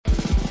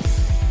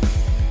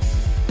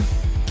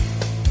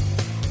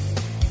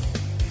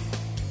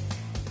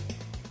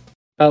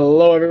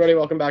Hello, everybody.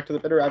 Welcome back to the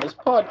Bitter Rabbits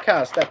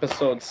podcast,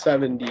 episode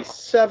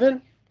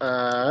 77.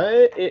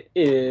 It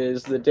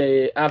is the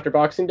day after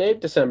Boxing Day,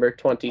 December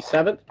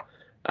 27th.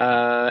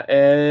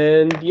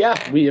 And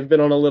yeah, we have been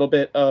on a little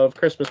bit of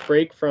Christmas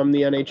break from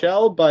the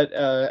NHL, but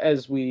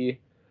as we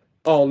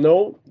all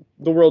know,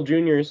 the World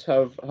Juniors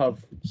have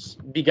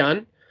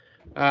begun.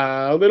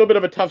 A little bit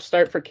of a tough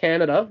start for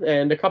Canada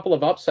and a couple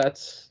of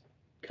upsets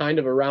kind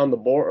of around the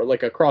board,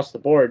 like across the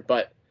board,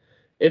 but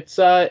it's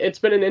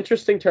been an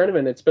interesting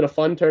tournament. It's been a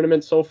fun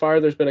tournament so far.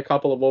 There's been a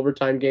couple of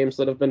overtime games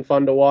that have been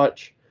fun to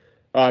watch.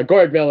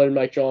 Gord Miller and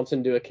Mike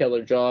Johnson do a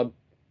killer job.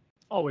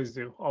 Always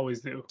do.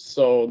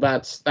 So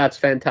that's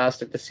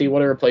fantastic to see.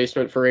 What a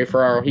replacement for Ray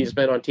Ferraro he's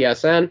been on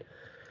TSN.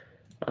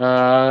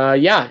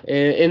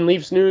 In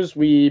Leafs news,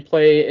 we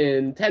play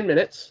in 10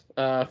 minutes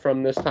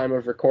from this time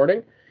of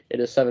recording.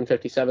 It is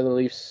 7:57. The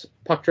Leafs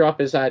puck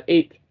drop is at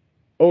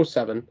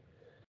 8:07.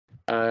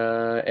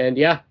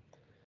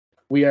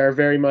 We are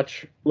very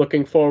much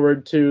looking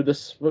forward to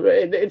this.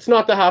 It's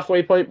not the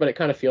halfway point, but it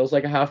kind of feels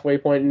like a halfway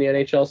point in the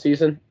NHL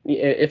season,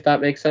 if that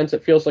makes sense.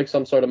 It feels like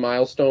some sort of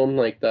milestone,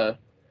 like the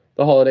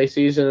holiday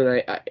season,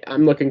 and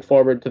I'm looking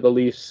forward to the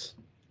Leafs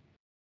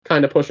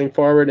kind of pushing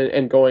forward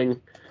and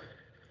going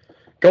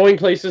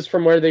places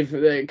from where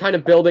they've kind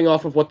of building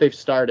off of what they've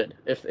started,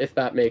 if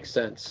that makes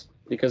sense.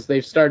 Because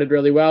they've started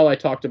really well. I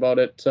talked about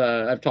it.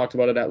 I've talked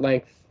about it at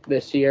length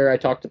this year. I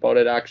talked about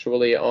it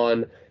actually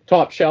on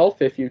Top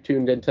Shelf, if you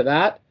tuned into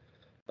that.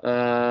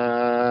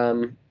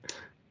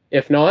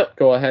 If not,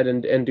 go ahead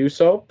and do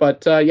so.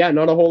 But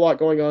not a whole lot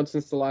going on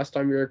since the last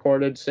time we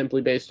recorded,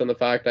 simply based on the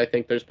fact I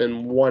think there's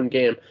been one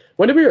game.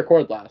 When did we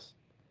record last?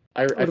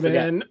 I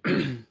forget.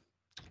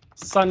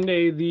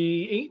 Sunday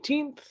the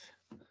 18th?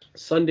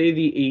 Sunday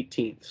the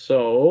 18th.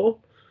 So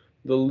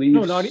the Leafs...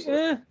 No,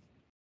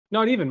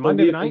 not even.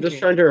 Monday the 19th. I'm just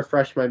trying to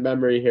refresh my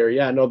memory here.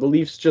 Yeah, no, the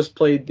Leafs just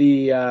played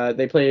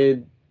they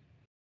played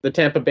the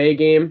Tampa Bay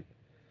game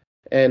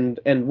and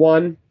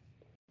won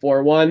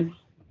 4-1,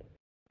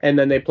 and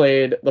then they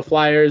played the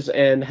Flyers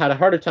and had a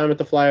harder time with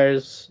the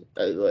Flyers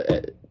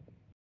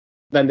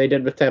than they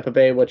did with Tampa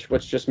Bay, which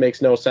just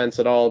makes no sense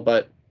at all.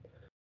 But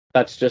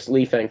that's just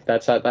Leafing.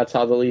 That's how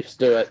the Leafs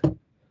do it.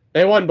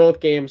 They won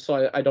both games,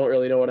 so I don't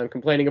really know what I'm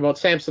complaining about.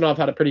 Samsonov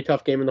had a pretty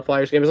tough game in the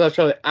Flyers game. It was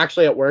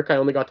actually at work. I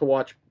only got to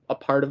watch a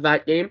part of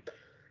that game,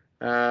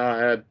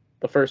 the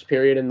first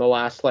period in the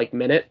last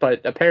minute,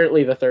 but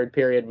apparently the third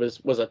period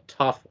was a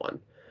tough one.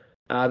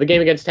 The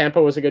game against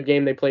Tampa was a good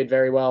game. They played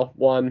very well,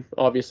 won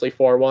obviously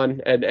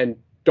 4-1 and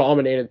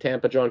dominated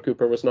Tampa. John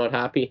Cooper was not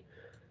happy.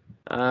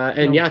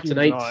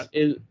 Tonight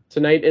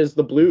is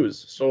the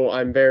Blues, so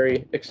I'm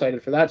very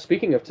excited for that.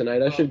 Speaking of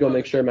tonight, I should go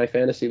make sure my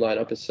fantasy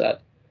lineup is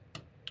set.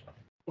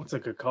 What's a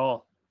good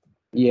call?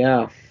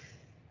 Yeah.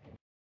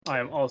 I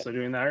am also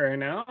doing that right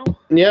now.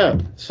 Yeah,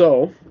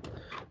 so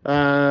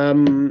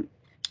not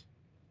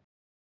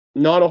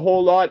a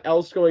whole lot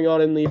else going on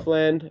in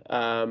Leafland.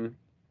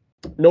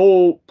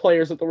 No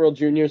players at the World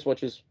Juniors,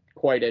 which is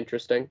quite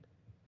interesting.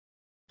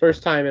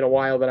 First time in a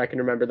while that I can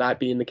remember that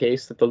being the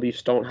case, that the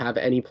Leafs don't have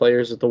any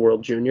players at the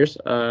World Juniors.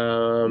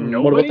 Nobody?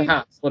 What about the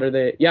Habs? What are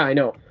they? Yeah, I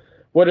know.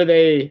 What do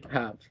they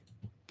have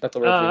at the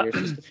World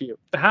Juniors? Just a few.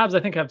 The Habs,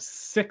 I think, have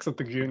 6 at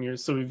the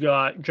Juniors. So we've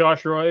got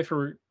Josh Roy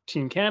for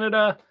Team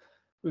Canada.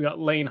 We got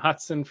Lane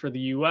Hutson for the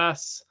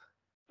U.S.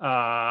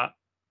 I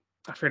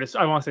want to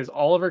say it's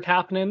Oliver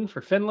Kapanen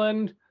for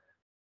Finland.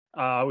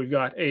 We've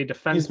got a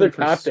defenseman He's their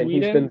for captain.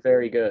 Sweden. He's been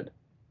very good.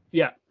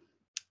 Yeah.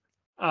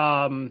 We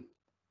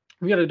got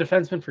a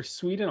defenseman for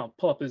Sweden. I'll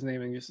pull up his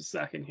name in just a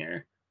second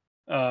here.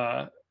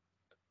 And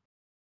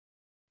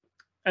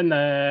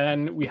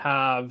then we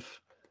have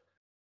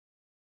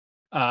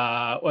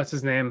what's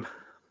his name?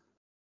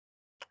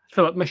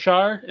 Philip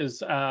Machar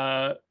is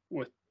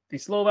with the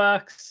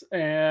Slovaks,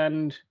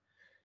 and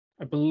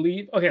I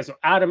believe so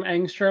Adam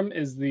Engström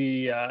is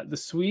the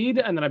Swede,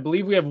 and then I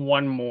believe we have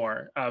one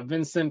more.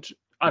 Vincent,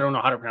 I don't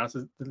know how to pronounce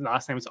his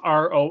last name. It's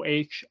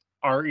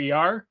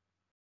Rohrer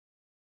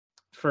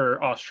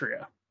for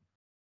Austria.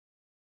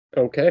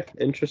 Okay,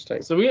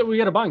 interesting. So we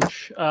got a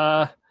bunch.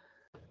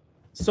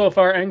 So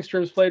far,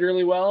 Engström's played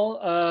really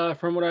well,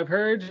 from what I've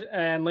heard,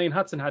 and Lane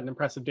Hutson had an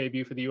impressive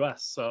debut for the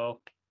U.S. So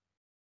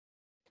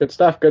good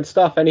stuff. Good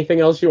stuff. Anything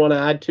else you want to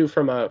add to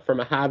from a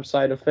Habs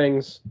side of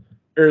things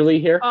early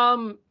here?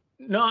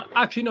 No,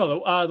 actually,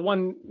 no. The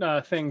one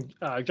thing,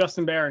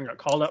 Justin Barron got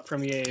called up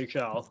from the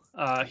AHL.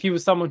 He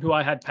was someone who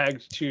I had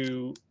pegged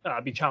to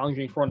be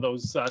challenging for one of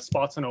those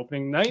spots on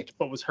opening night,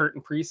 but was hurt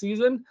in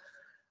preseason.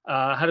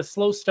 Had a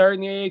slow start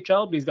in the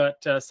AHL, but he's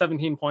got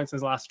 17 points in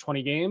his last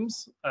 20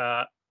 games.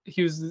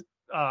 He was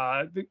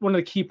one of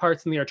the key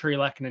parts in the Arturi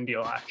Lehkonen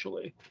deal,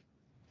 actually.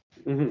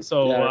 Mm-hmm.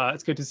 So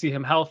it's good to see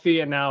him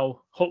healthy, and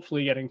now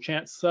hopefully getting a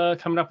chance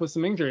coming up with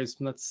some injuries.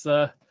 And that's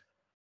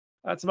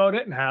about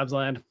it in Habs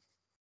land.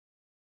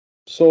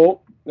 So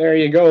there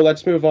you go.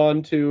 Let's move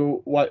on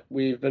to what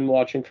we've been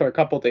watching for a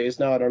couple days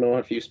now. I don't know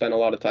if you spent a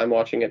lot of time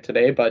watching it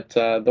today, but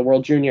the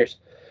World Juniors.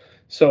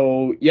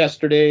 So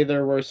yesterday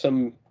there were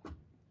some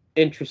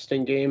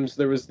interesting games.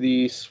 There was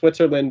the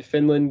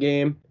Switzerland-Finland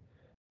game.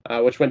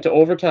 which went to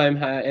overtime,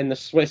 and the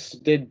Swiss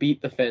did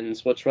beat the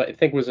Finns, which I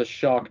think was a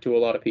shock to a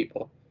lot of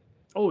people.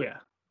 Oh yeah,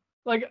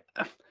 like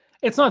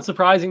it's not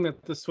surprising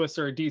that the Swiss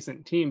are a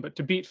decent team, but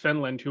to beat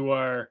Finland, who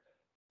are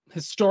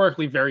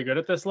historically very good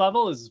at this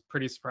level, is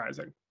pretty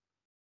surprising.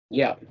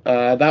 Yeah,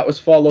 that was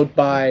followed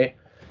by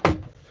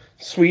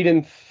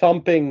Sweden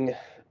thumping.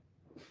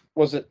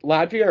 Was it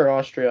Latvia or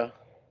Austria?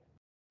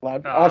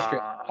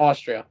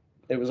 Austria.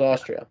 It was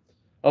Austria.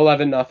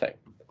 11-0.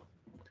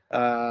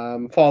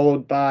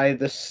 Followed by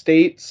the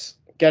States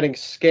getting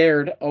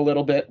scared a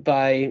little bit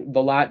by the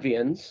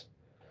Latvians.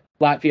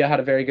 Latvia had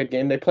a very good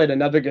game. They played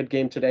another good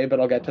game today, but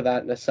I'll get to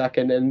that in a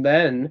second. And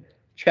then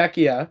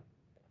Czechia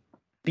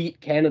beat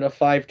Canada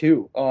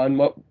 5-2 on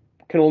what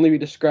can only be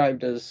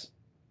described as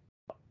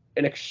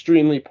an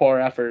extremely poor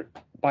effort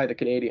by the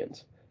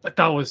Canadians. Like,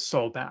 that was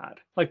so bad.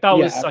 Like, that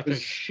was such a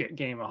shit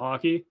game of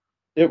hockey.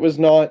 It was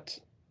not.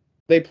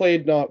 They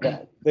played not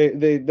well.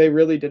 They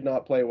really did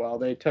not play well.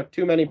 They took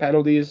too many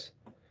penalties.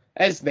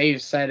 As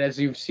they've said, as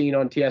you've seen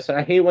on TSN,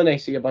 I hate when I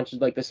see a bunch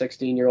of like the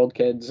 16-year-old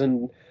kids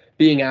and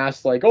being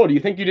asked like, "Oh, do you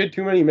think you did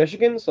too many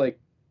Michigans?" Like,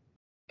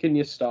 can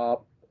you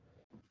stop?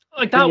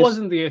 Like, that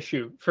wasn't the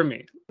issue for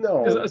me.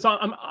 No. So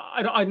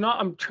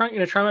I'm trying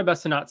to try my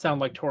best to not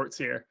sound like torts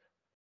here.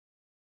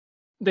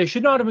 They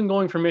should not have been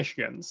going for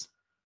Michigans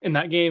in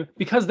that game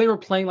because they were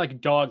playing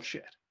like dog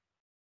shit.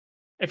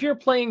 If you're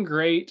playing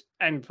great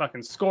and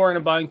fucking scoring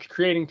a bunch,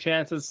 creating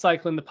chances,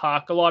 cycling the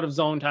puck, a lot of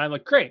zone time,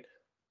 like, great,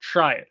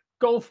 try it,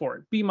 go for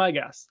it, be my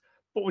guest.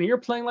 But when you're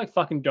playing like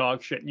fucking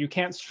dog shit, you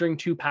can't string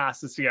two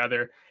passes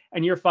together,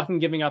 and you're fucking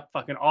giving up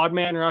fucking odd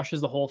man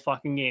rushes the whole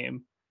fucking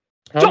game.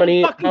 How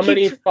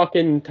many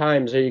fucking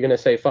times are you gonna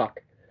say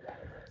fuck?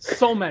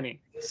 So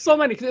many,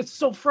 because it's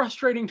so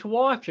frustrating to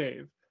watch,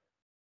 Abe.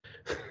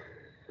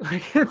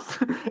 Like,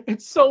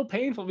 it's so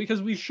painful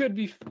because we should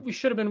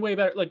have been way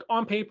better. Like,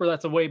 on paper,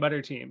 that's a way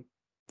better team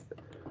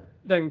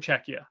than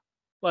Czechia.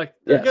 Like,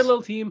 they're a good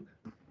little team.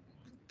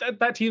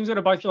 That team's got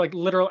a bunch of like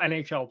literal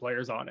NHL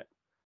players on it,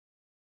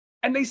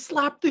 and they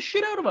slapped the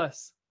shit out of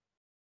us.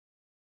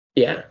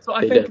 Yeah. So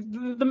I think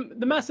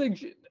the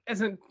message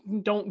isn't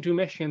don't do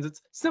missions.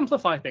 It's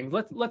simplify things.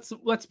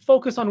 Let's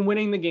focus on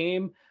winning the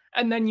game,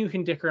 and then you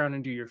can dick around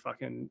and do your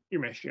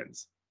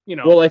missions. You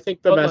know. Well, I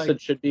think the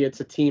message should be it's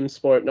a team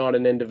sport, not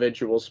an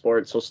individual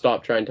sport. So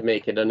stop trying to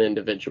make it an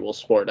individual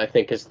sport, I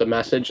think, is the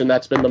message. And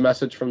that's been the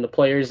message from the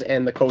players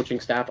and the coaching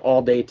staff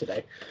all day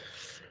today.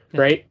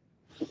 Right?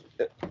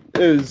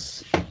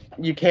 Is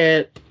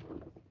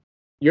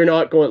you're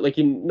not going, like,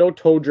 no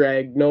toe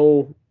drag,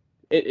 no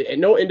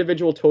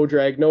individual toe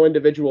drag, no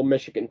individual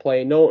Michigan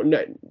play. No,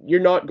 you're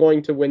not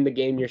going to win the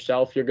game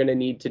yourself. You're going to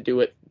need to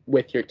do it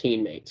with your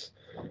teammates.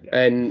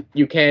 And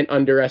you can't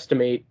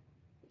underestimate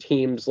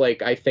teams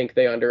like I think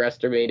they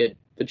underestimated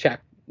the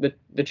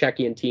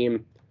Czechian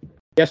team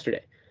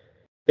yesterday.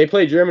 They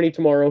play Germany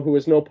tomorrow, who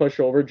is no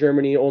pushover.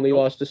 Germany only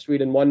lost to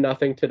Sweden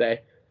 1-0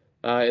 today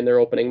in their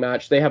opening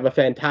match. They have a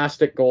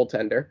fantastic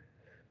goaltender.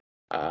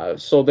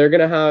 So they're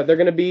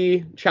gonna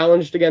be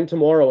challenged again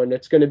tomorrow, and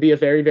it's going to be a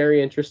very,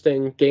 very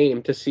interesting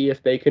game to see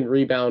if they can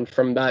rebound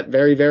from that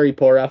very, very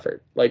poor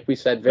effort. Like we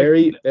said,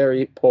 very,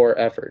 very poor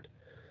effort.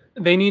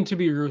 They need to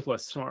be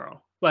ruthless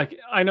tomorrow. Like,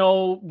 I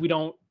know we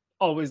don't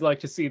always like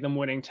to see them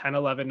winning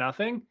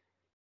 10-11-0.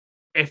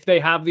 If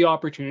they have the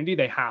opportunity,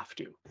 they have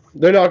to.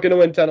 They're not going to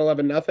win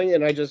 10-11-0,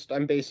 and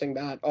I'm basing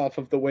that off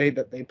of the way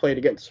that they played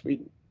against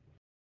Sweden.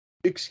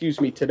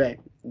 Excuse me, today,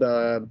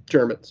 the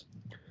Germans.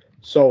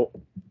 So,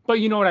 but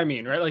you know what I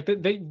mean, right? Like,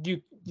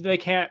 they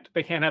can't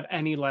have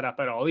any let up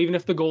at all, even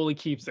if the goalie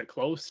keeps it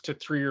close to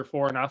 3 or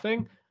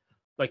 4-0.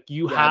 Like,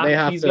 they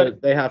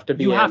have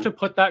to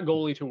put that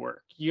goalie to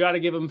work. You got to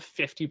give him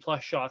 50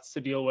 plus shots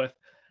to deal with.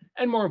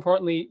 And more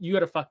importantly, you got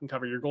to fucking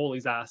cover your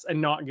goalie's ass and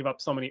not give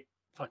up so many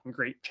fucking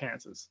great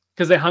chances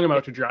because they hung him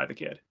out to dry, the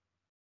kid.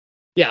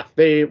 Yeah,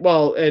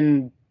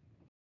 and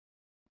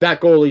that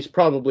goalie's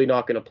probably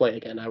not going to play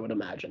again, I would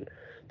imagine.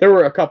 There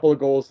were a couple of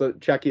goals that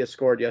Czechia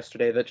scored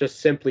yesterday that just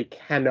simply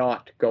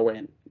cannot go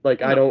in. Like,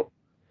 no.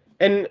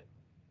 And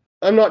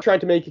I'm not trying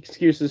to make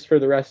excuses for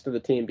the rest of the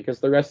team because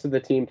the rest of the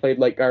team played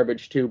like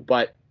garbage too,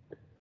 but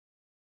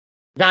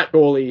that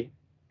goalie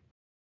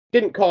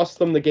didn't cost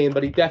them the game,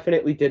 but he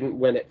definitely didn't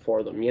win it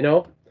for them, you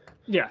know?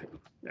 Yeah.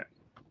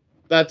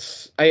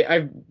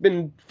 I've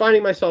been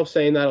finding myself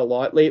saying that a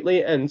lot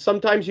lately, and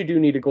sometimes you do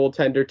need a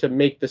goaltender to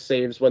make the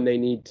saves when they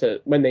need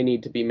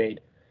to be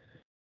made.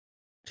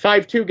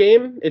 5-2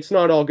 game, it's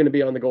not all going to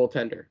be on the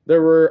goaltender.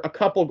 There were a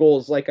couple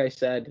goals, like I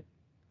said,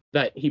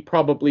 that he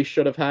probably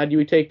should have had.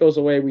 You take those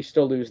away, we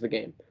still lose the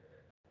game.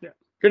 Yeah.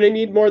 Going to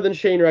need more than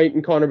Shane Wright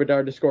and Connor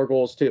Bedard to score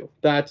goals too.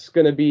 That's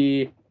going to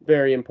be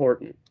very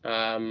important.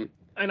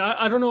 And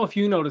I don't know if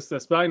you noticed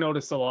this, but I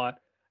noticed a lot.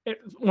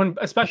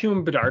 Especially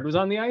when Bedard was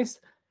on the ice,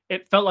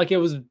 it felt like it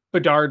was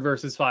Bedard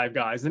versus 5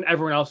 guys, and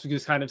everyone else was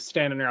just kind of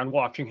standing around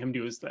watching him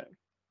do his thing.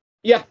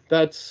 Yeah,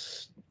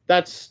 that's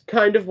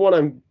kind of what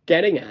I'm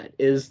getting at,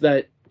 is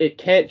that it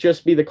can't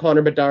just be the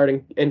Connor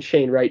Bedard and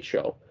Shane Wright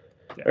show.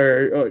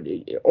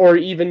 Yeah. or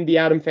even the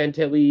Adam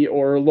Fantilli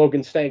or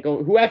Logan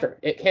Stanko, whoever.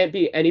 It can't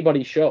be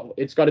anybody's show.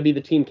 It's got to be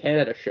the Team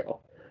Canada show,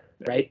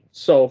 right?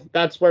 So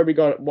that's where we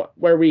got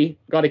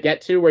to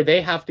get to, where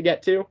they have to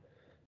get to,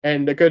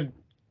 and a good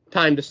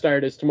time to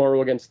start is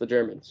tomorrow against the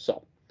Germans.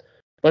 So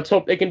let's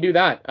hope they can do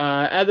that.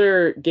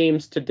 Other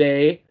games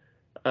today,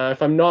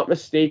 if I'm not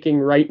mistaken,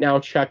 right now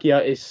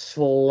Czechia is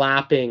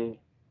slapping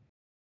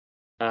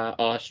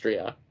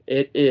Austria.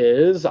 It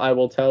is, I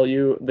will tell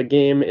you, the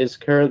game is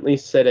currently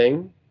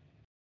sitting.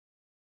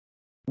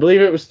 I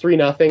believe it was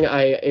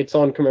 3-0. It's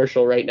on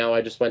commercial right now.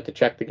 I just went to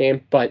check the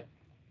game, but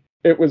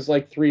it was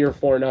like 3 or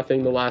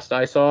 4-0 the last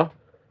I saw.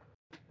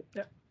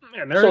 Yeah,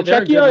 and they're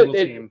Czechia, a good little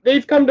team.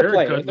 They've come to they're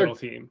play. A good little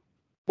team.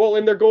 Well,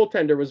 and their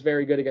goaltender was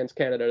very good against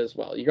Canada as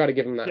well. You got to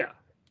give him that. Yeah.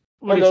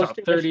 When those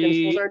two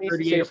 38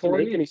 to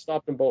 40, and he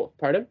stopped them both.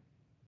 Pardon?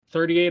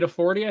 38 to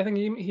 40. I think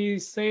he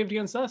saved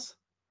against us.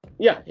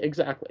 Yeah,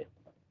 exactly.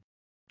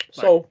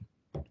 So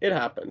it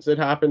happens. It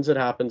happens.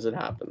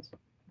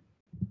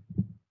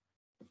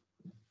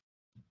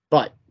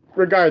 But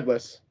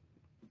regardless,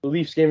 the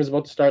Leafs game is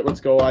about to start.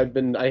 Let's go. I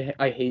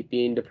hate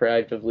being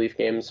deprived of Leaf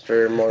games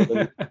for more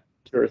than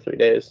 2 or 3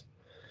 days.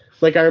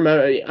 Like, I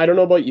remember, I don't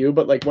know about you,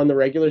 but like when the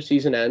regular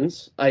season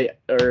ends,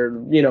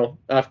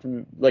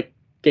 after like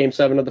Game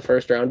 7 of the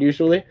first round,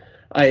 usually,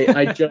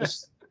 I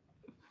just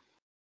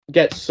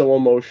get so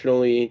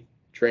emotionally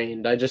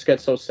drained. I just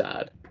get so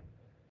sad.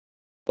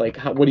 Like,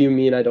 what do you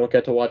mean I don't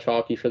get to watch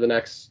hockey for the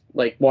next,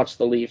 like, watch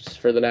the Leafs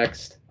for the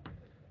next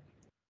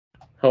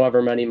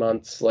however many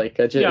months? Like,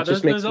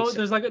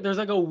 there's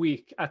like a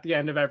week at the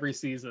end of every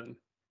season.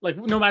 Like,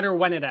 no matter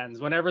when it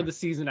ends, whenever the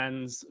season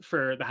ends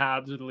for the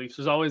Habs or the Leafs,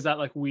 there's always that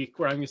like week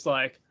where I'm just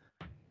like,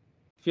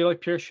 feel like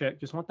pure shit,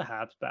 just want the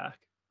Habs back.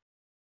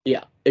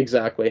 Yeah,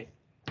 exactly.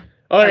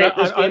 All right,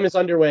 this game is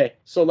underway.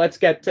 So let's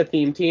get to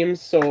theme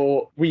teams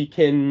so we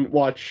can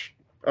watch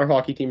our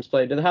hockey teams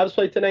play. Do the Habs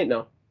play tonight?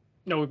 No.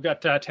 No, we've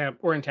got Tampa.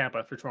 We're in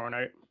Tampa for tomorrow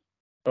night.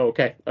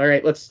 Okay. All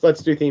right. Let's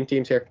do theme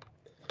teams here.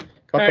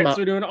 All right, so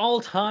we're doing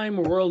all-time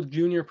World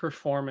Junior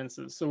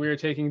performances. So we are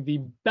taking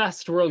the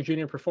best World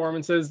Junior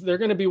performances. They're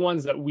going to be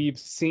ones that we've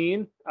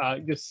seen.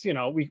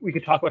 We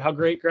could talk about how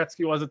great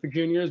Gretzky was at the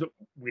juniors, but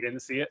we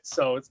didn't see it,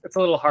 so it's a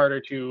little harder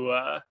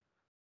to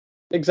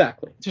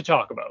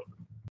talk about.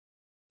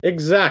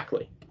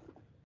 Exactly.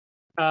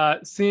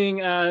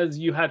 Seeing as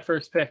you had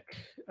first pick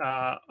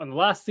on the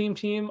last theme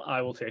team,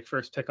 I will take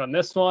first pick on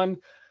this one.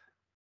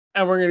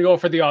 And we're going to go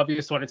for the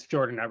obvious one. It's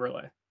Jordan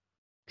Eberle.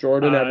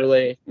 Jordan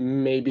Eberle,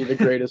 maybe the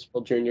greatest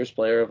World Juniors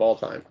player of all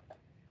time.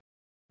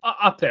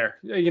 Up there.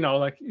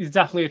 He's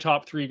definitely a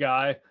top 3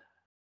 guy.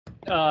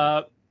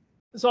 So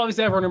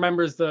obviously everyone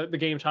remembers the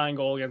game-tying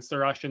goal against the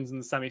Russians in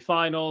the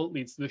semifinal,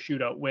 leads to the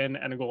shootout win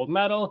and a gold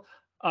medal.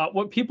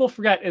 What people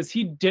forget is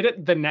he did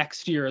it the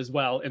next year as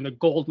well in the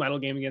gold medal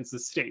game against the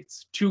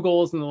States. 2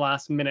 goals in the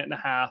last minute and a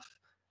half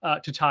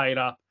to tie it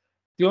up.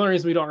 The only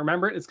reason we don't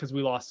remember it is because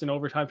we lost in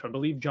overtime to, I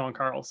believe, John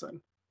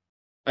Carlson.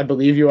 I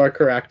believe you are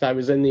correct. I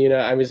was in the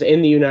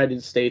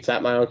United States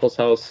at my uncle's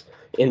house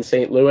in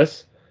St.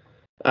 Louis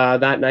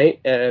that night,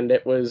 and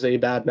it was a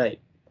bad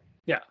night.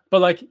 Yeah, but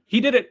like he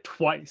did it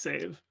twice,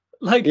 Ave.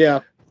 Like,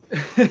 yeah,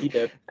 he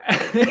did.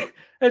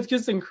 It's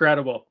just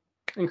incredible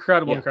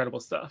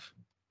stuff.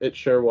 It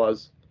sure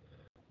was.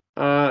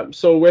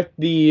 So with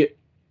the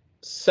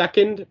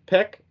second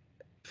pick,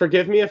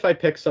 forgive me if I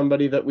pick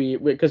somebody that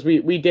because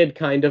we did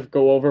kind of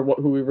go over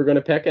who we were going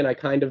to pick, and I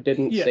kind of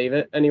didn't save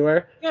it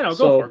anywhere. Yeah, no,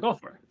 go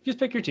for it. Just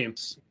pick your team.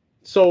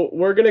 So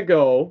we're going to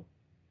go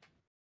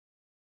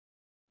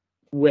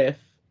with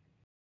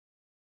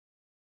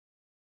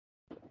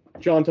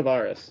John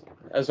Tavares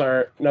as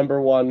our number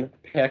 1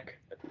 pick,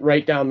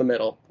 right down the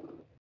middle.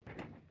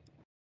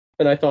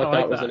 And I thought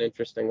that was an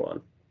interesting one.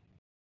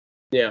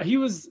 Yeah.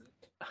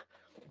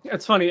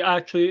 It's funny,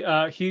 actually.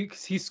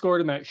 He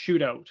scored in that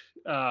shootout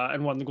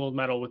and won the gold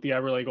medal with the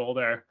Eberle goal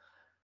there.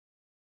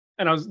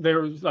 And they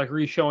were like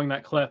re-showing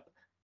that clip,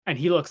 and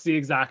he looks the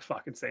exact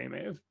fucking same,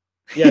 Ave.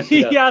 Yes,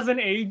 he hasn't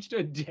aged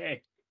a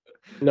day.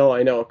 No,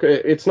 I know.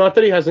 It's not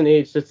that he hasn't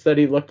aged, it's that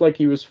he looked like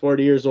he was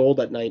 40 years old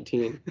at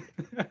 19.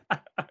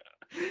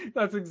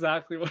 That's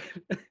exactly what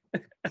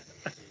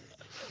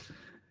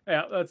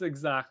yeah, that's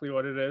exactly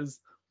what it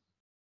is.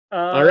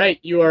 All right,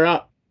 you are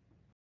up.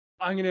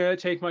 I'm going to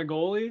take my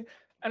goalie,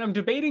 and I'm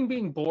debating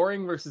being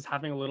boring versus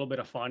having a little bit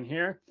of fun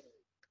here.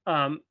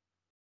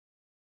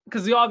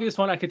 Because the obvious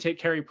one, I could take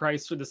Carey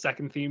Price for the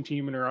second theme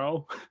team in a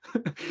row.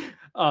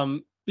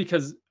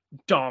 Because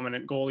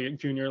dominant goalie at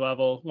junior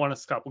level, won a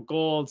couple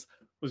golds,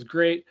 was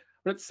great.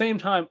 But at the same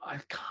time, I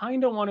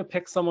kind of want to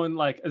pick someone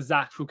like a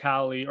Zach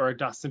Fucale or a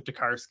Dustin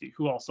Tokarski,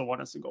 who also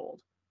won us a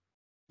gold.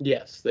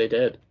 Yes, they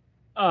did.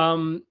 So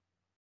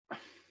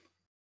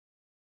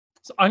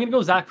I'm going to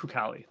go Zach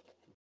Fucale.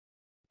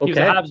 He was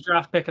a Habs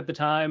draft pick at the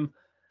time.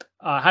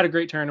 Had a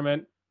great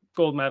tournament.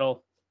 Gold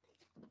medal.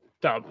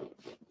 Dub.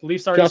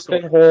 Leafs already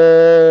Justin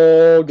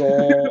scored.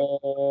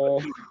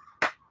 Goal.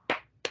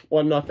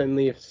 1-0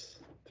 Leafs.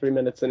 3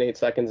 minutes and 8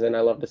 seconds in. I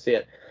love to see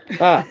it.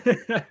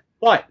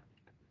 But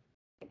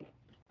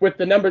with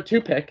the number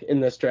 2 pick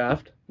in this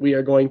draft, we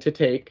are going to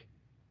take.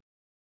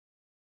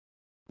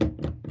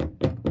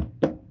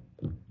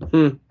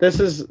 This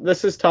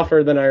is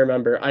tougher than I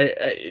remember.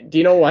 Do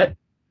you know what?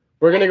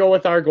 We're gonna go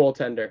with our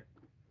goaltender,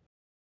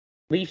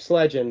 Leafs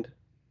legend,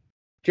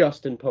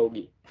 Justin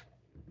Pogge.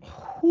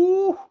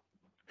 Whew.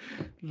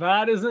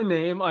 That is a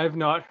name I've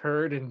not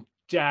heard in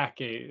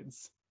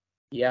decades.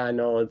 Yeah,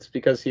 no, it's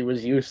because he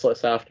was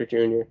useless after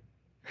junior.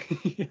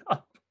 Yeah.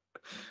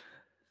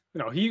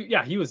 No,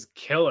 he was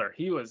killer.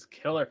 He was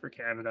killer for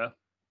Canada.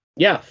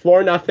 Yeah,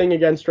 4-0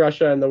 against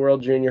Russia in the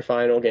World Junior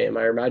Final game.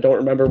 I don't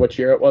remember which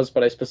year it was,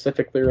 but I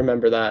specifically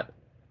remember that.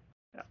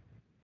 Yeah.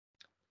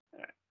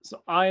 Right.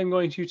 So I am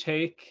going to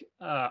take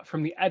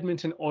from the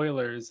Edmonton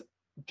Oilers,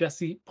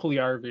 Jesse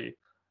Puljujarvi.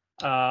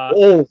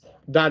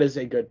 That is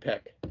a good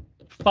pick.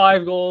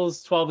 5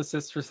 goals, 12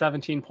 assists for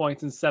 17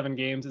 points in 7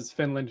 games as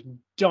Finland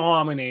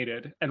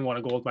dominated and won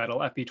a gold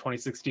medal at the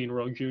 2016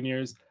 World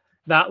Juniors.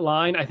 That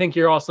line, I think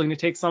you're also going to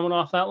take someone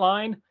off that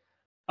line.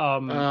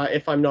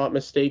 If I'm not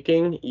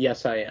mistaken,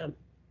 yes, I am.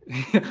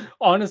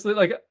 Honestly,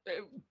 but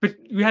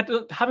we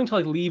having to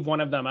leave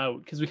one of them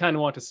out because we kind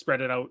of want to spread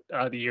it out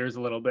the years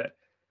a little bit.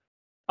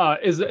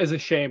 Is a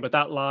shame, but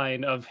that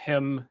line of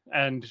him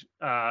and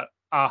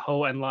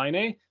Aho and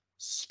Laine,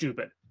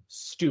 stupid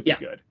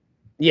good.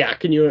 Yeah,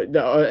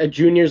 a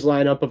juniors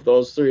lineup of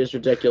those 3 is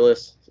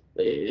ridiculous.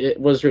 It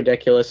was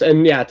ridiculous.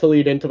 And yeah, to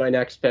lead into my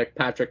next pick,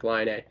 Patrik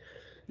Laine.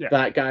 Yeah.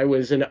 That guy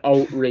was an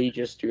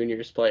outrageous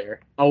juniors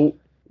player.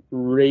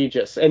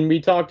 Outrageous. And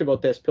we talked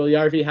about this.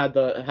 Puljujarvi had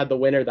the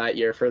winner that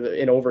year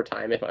in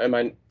overtime.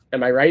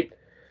 Am I right?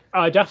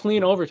 Definitely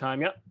in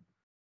overtime, yeah.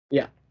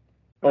 Yeah.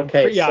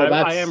 Okay.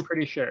 I am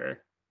pretty sure.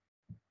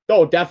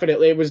 Oh,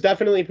 definitely. It was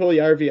definitely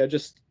Puljujarvi.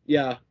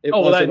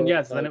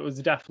 Then it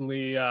was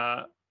definitely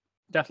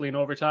in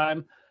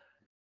overtime.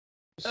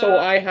 So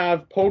I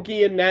have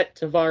Pogge in net,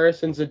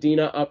 Tavares and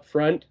Zadina up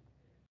front.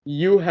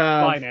 You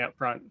have Laine up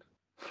front.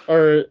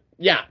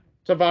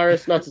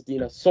 Tavares, not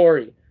Zadina.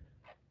 Sorry.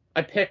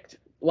 I picked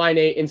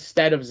Laine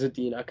instead of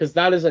Zadina because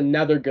that is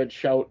another good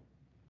shout.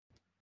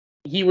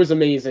 He was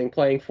amazing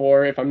playing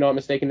for, if I'm not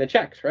mistaken, the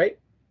Czechs, right?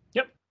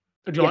 Yep.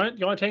 Do you want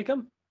to take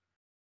him?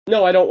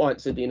 No, I don't want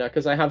Zadina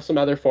because I have some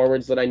other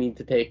forwards that I need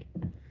to take.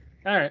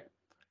 All right.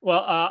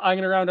 Well, I'm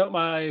going to round out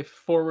my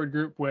forward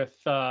group with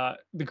the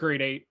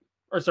Great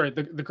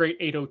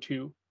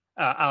 802,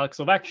 Alex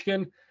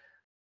Ovechkin.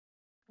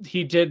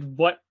 He did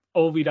what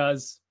Ovi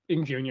does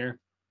in junior.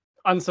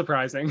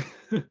 Unsurprising.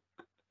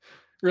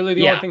 Really,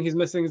 the only thing he's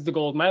missing is the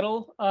gold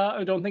medal.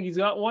 I don't think he's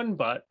got one,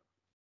 but...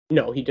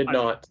 No, he did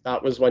not.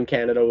 That was when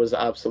Canada was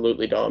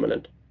absolutely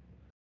dominant.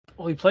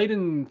 Well, he played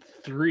in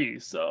 3,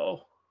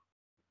 so...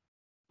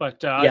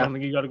 But I don't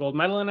think he got a gold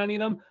medal in any of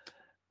them.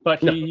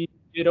 But he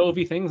did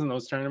OV things in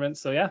those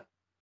tournaments, so yeah.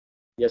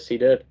 Yes, he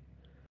did.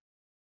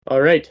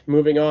 All right,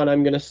 moving on.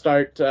 I'm gonna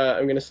start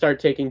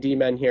taking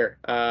D-men here.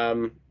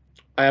 I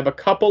have a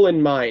couple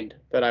in mind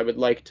that I would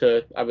like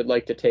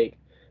to take,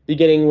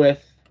 beginning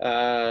with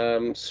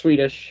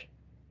Swedish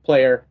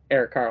player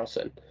Erik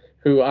Karlsson,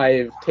 who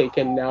I've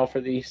taken now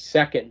for the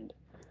second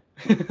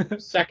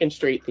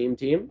straight theme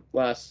team.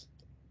 Last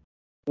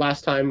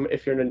time,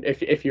 if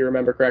you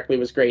remember correctly,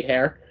 was great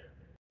hair,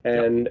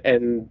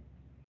 and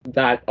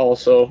that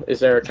also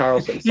is Erik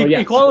Karlsson. So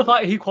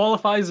he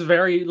qualifies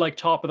very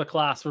top of the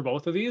class for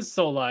both of these.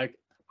 So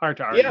hard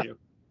to argue. Yeah.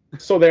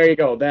 So there you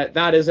go.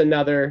 That is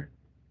another.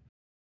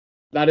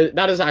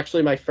 That is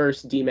actually my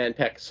first D-man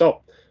pick.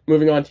 So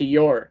moving on to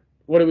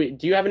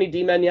do you have any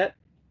D-men yet?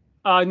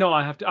 No,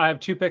 I have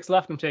 2 picks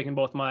left. I'm taking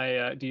both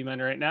my D-men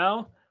right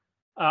now.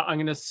 I'm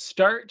going to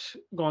start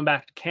going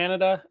back to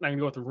Canada, and I'm going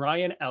to go with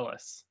Ryan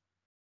Ellis.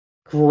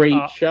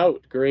 Great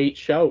shout.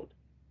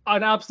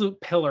 An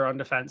absolute pillar on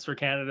defense for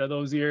Canada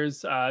those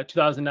years,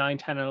 2009,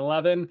 10, and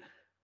 11.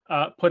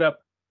 Put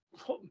up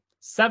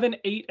 7,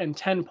 8, and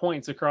 10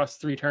 points across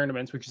 3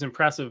 tournaments, which is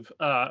impressive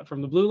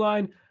from the blue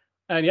line.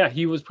 And yeah,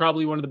 he was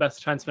probably one of the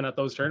best defensemen at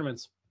those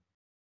tournaments.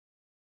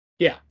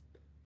 Yeah.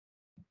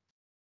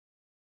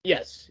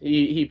 Yes,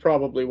 he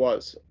probably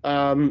was.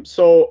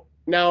 So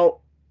now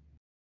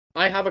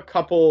I have a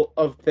couple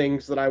of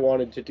things that I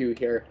wanted to do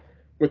here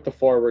with the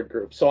forward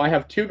group. So I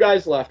have 2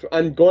 guys left.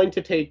 I'm going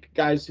to take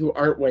guys who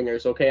aren't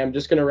wingers, okay? I'm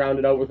just going to round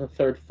it out with a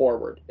third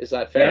forward. Is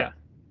that fair?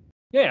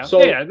 Yeah. So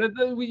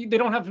they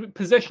don't have to,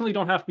 positionally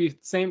don't have to be the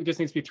same. It just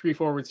needs to be 3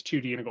 forwards,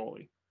 2D, and a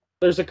goalie.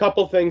 There's a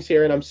couple things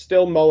here, and I'm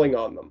still mulling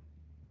on them.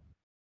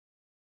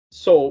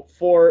 So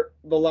for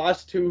the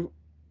last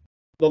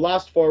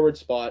forward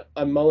spot,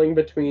 I'm mulling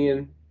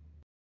between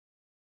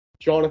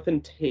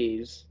Jonathan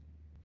Toews.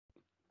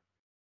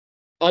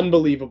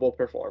 Unbelievable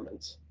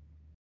performance.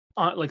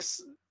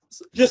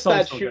 Just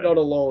that shootout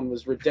alone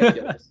was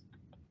ridiculous.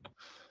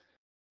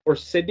 Or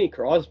Sidney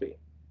Crosby.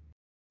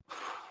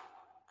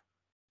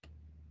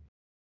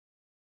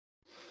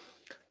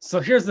 So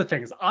here's the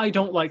thing: is I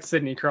don't like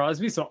Sidney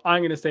Crosby, so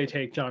I'm gonna say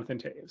take Jonathan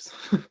Taves.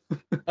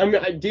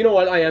 Do you know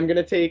what I am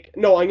gonna take?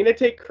 No, I'm gonna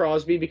take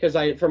Crosby because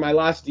for my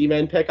last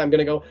D-man pick, I'm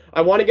gonna go.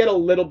 I want to get a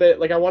little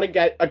bit I want to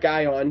get a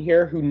guy on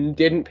here who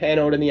didn't pan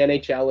out in the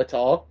NHL at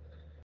all.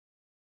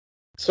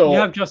 So you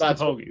have Justin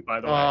Pogge, by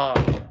the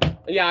way.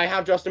 Yeah, I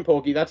have Justin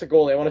Pogge. That's a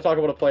goalie. I want to talk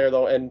about a player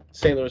though, and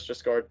St. Louis just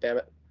scored. Damn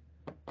it.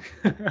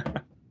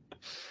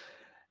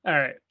 All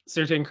right,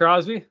 so you're taking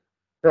Crosby.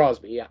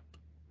 Crosby, yeah.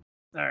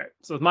 All right.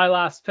 So with my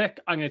last pick,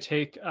 I'm going to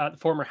take the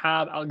former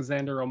Hab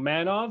Alexander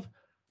Romanov.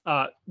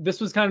 This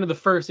was kind of the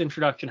first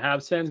introduction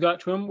Habs fans got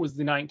to him, was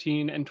the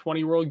 19 and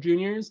 20 World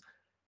Juniors,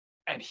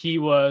 and he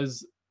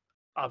was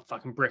a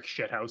fucking brick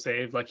shithouse,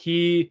 Abe. Like,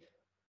 he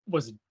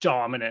was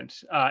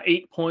dominant.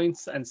 8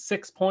 points and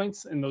 6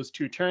 points in those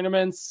two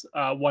tournaments.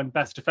 Won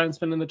best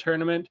defenseman in the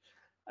tournament,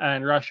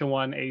 and Russia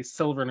won a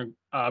silver and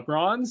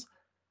bronze.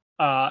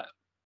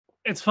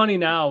 It's funny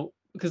now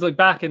because like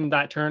back in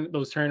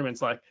those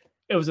tournaments, like,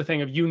 it was a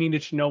thing of you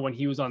needed to know when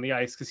he was on the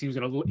ice because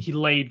he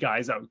laid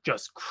guys out,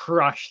 just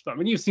crushed them.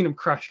 And you've seen him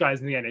crush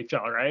guys in the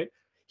NHL, right?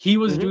 He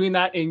was doing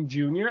that in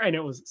junior, and it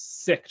was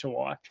sick to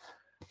watch.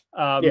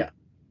 Yeah.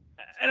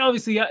 And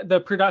obviously the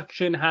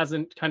production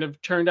hasn't kind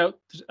of transferred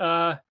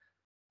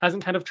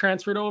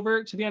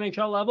over to the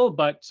NHL level,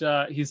 but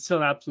he's still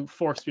an absolute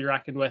force to be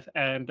reckoned with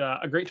and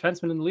a great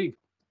defenseman in the league.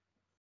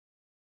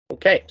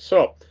 Okay,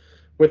 so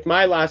with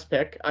my last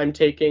pick, I'm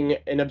taking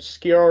an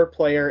obscure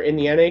player in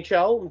the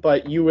NHL,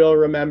 but you will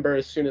remember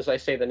as soon as I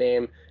say the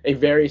name, a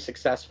very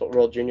successful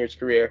World Juniors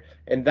career,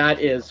 and that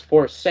is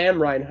for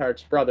Sam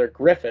Reinhart's brother,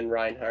 Griffin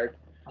Reinhart,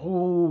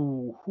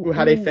 who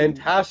had a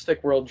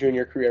fantastic World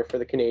Junior career for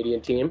the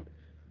Canadian team,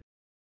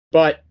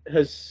 but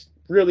has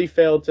really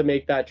failed to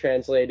make that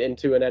translate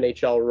into an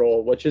NHL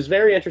role, which is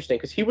very interesting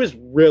because he was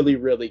really,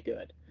 really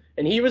good.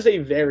 And he was a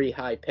very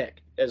high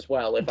pick as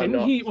well,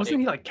 Wasn't he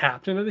like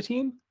captain of the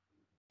team?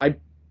 I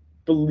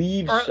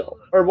believe so.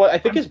 Or what? I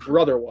think his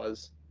brother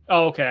was.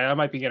 Oh, okay. I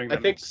might be getting that.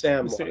 I think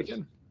Sam mistaken.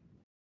 Was.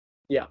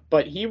 Yeah,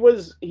 but he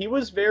was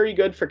very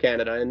good for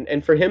Canada,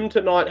 and for him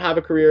to not have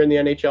a career in the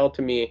NHL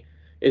to me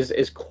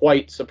is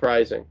quite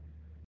surprising.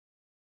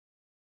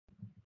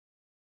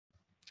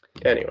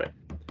 Anyway,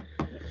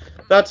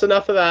 that's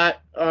enough of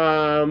that.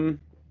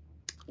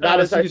 That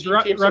is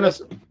our team. Run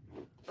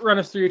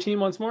us through your team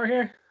once more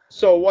here.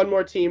 So one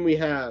more time we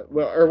have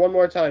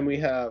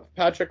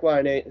Patrick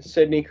Laine,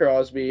 Sidney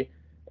Crosby,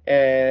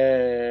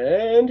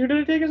 and who did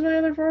I take as my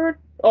other forward?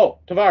 Oh,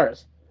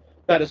 Tavares.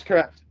 That is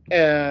correct.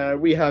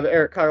 We have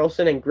Erik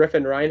Karlsson and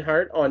Griffin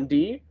Reinhart on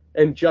D,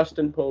 and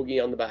Justin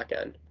Pogge on the back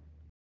end.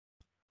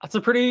 That's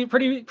a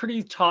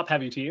pretty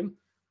top-heavy team.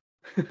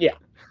 Yeah.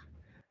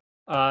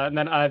 And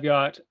then I've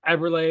got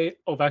Eberle,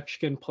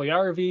 Ovechkin,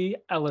 Puljujarvi,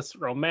 Ellis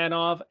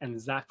Romanov, and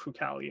Zach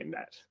Fucale in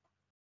net.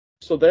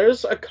 So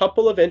there's a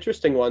couple of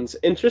interesting ones.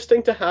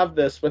 Interesting to have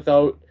this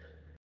without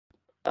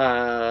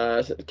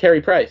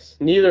Carey Price.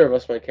 Neither of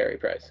us went Carey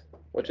Price,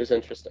 which is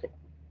interesting.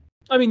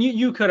 I mean,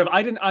 you could have.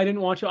 I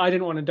didn't want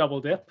to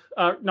double dip.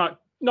 Not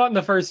in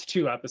the first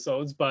two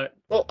episodes, but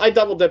well, I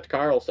double dipped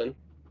Karlsson.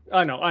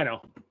 I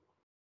know.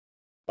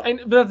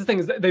 But that's the thing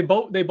is that they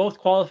both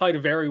qualified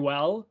very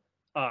well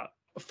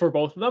for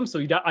both of them.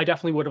 So I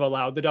definitely would have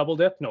allowed the double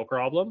dip, no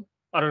problem.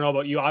 I don't know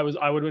about you. I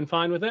would have been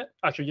fine with it.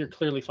 Actually, you're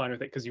clearly fine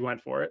with it because you went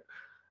for it.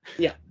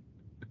 Yeah.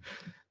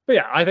 But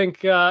yeah, I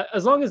think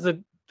as long as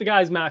the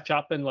guys match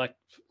up and like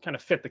kind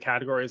of fit the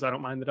categories, I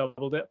don't mind the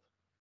double dip.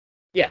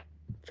 Yeah,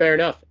 fair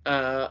enough.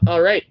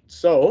 All right,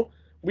 so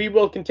we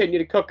will continue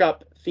to cook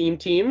up theme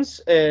teams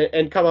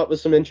and come up with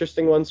some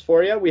interesting ones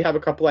for you. We have a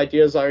couple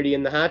ideas already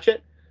in the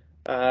hatchet.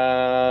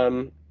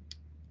 We're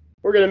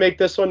going to make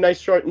this one nice,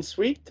 short, and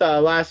sweet.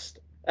 Last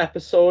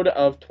episode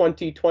of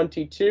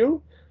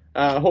 2022.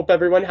 Hope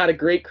everyone had a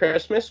great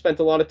Christmas, spent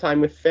a lot of time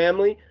with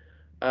family.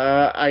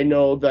 I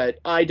know that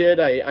I did.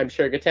 I'm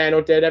sure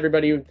Gaetano did.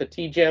 Everybody with the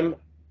TGM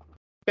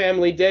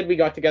family did. We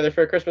got together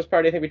for a Christmas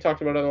party. I think we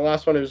talked about it on the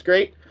last one. It was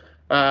great.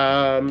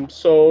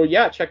 So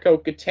yeah, check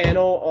out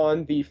Gaetano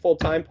on the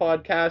Full-Time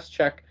podcast.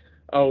 Check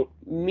out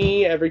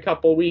me every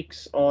couple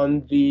weeks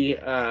on the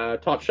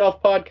Top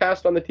Shelf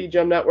podcast on the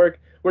TGM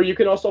network, where you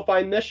can also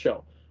find this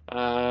show.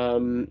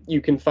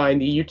 You can find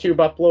the YouTube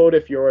upload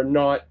if you're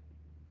not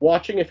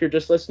watching. If you're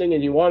just listening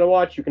and you want to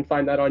watch, you can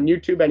find that on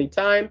YouTube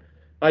anytime.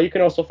 You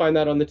can also find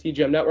that on the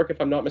TGM network, if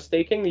I'm not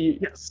mistaken.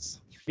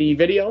 The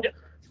video. Yep.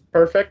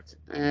 Perfect.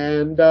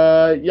 And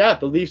the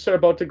Leafs are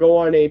about to go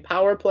on a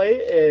power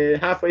play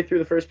halfway through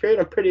the first period.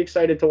 I'm pretty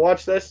excited to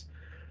watch this.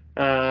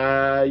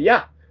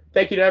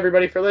 Thank you to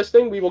everybody for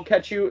listening. We will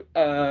catch you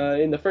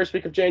in the first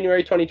week of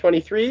January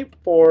 2023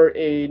 for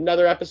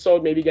another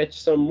episode. Maybe get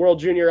some World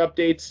Junior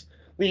updates,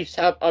 Leafs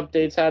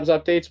updates, Habs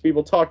updates. We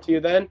will talk to you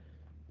then.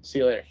 See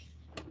you later.